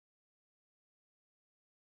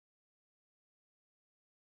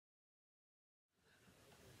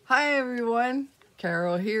Hi everyone,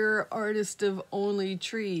 Carol here, artist of Only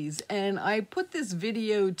Trees, and I put this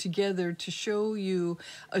video together to show you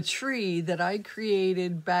a tree that I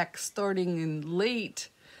created back starting in late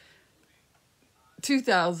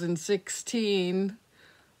 2016,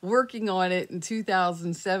 working on it in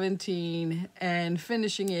 2017 and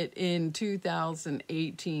finishing it in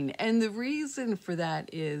 2018. And the reason for that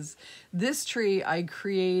is this tree I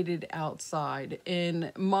created outside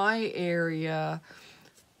in my area,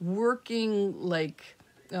 working like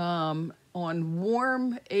on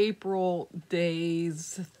warm April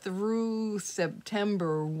days through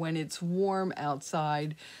September when it's warm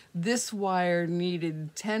outside. This wire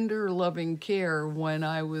needed tender, loving care when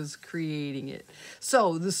I was creating it.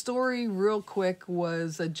 So the story real quick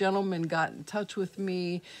was a gentleman got in touch with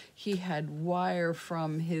me. He had wire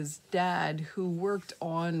from his dad who worked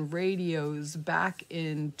on radios back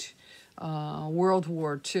in World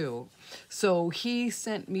War II. So he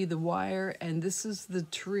sent me the wire, and this is the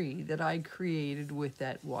tree that I created with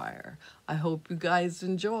that wire. I hope you guys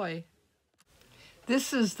enjoy.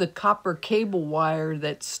 This is the copper cable wire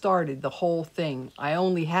that started the whole thing. I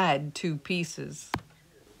only had 2 pieces.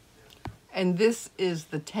 And this is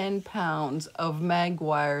the 10 pounds of mag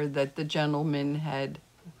wire that the gentleman had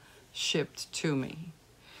shipped to me.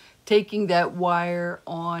 Taking that wire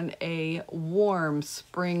on a warm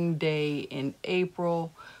spring day in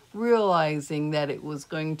April, realizing that it was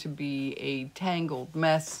going to be a tangled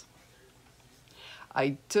mess,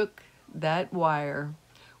 I took that wire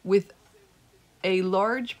with a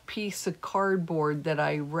large piece of cardboard that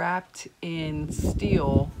I wrapped in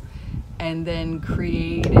steel and then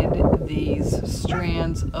created these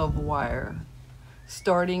strands of wire.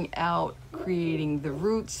 Starting out creating the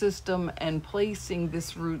root system and placing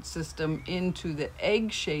this root system into the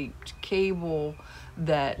egg-shaped cable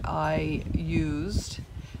that I used,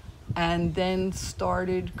 and then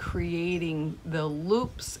started creating the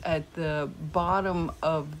loops at the bottom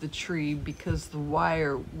of the tree because the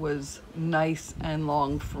wire was nice and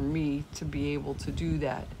long for me to be able to do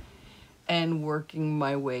that, and working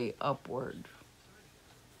my way upward.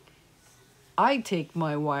 I take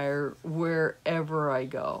my wire wherever I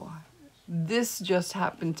go. This just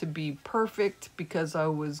happened to be perfect because I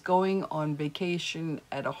was going on vacation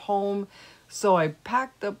at a home, so I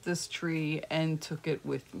packed up this tree and took it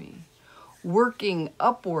with me. Working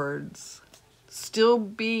upwards, still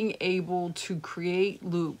being able to create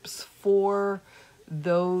loops for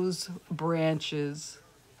those branches.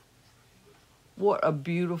 What a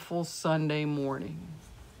beautiful Sunday morning.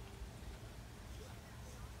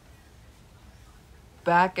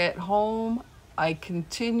 Back at home, I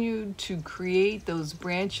continued to create those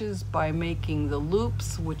branches by making the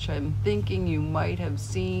loops, which I'm thinking you might have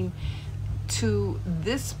seen, to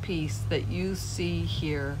this piece that you see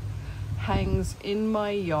here. Hangs in my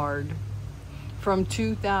yard from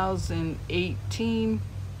 2018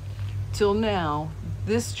 till now.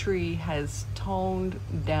 This tree has toned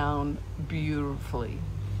down beautifully.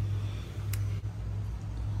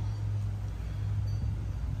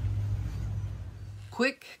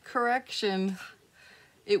 Quick correction,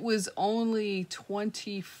 it was only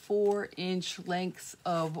 24-inch lengths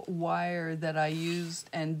of wire that I used,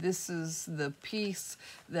 and this is the piece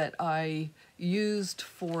that I used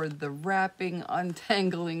for the wrapping,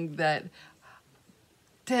 untangling that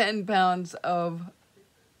 10 pounds of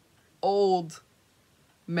old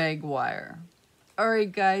mag wire.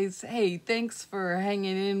 Alright guys, hey, thanks for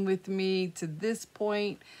hanging in with me to this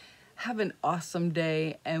point. Have an awesome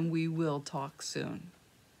day, and we will talk soon.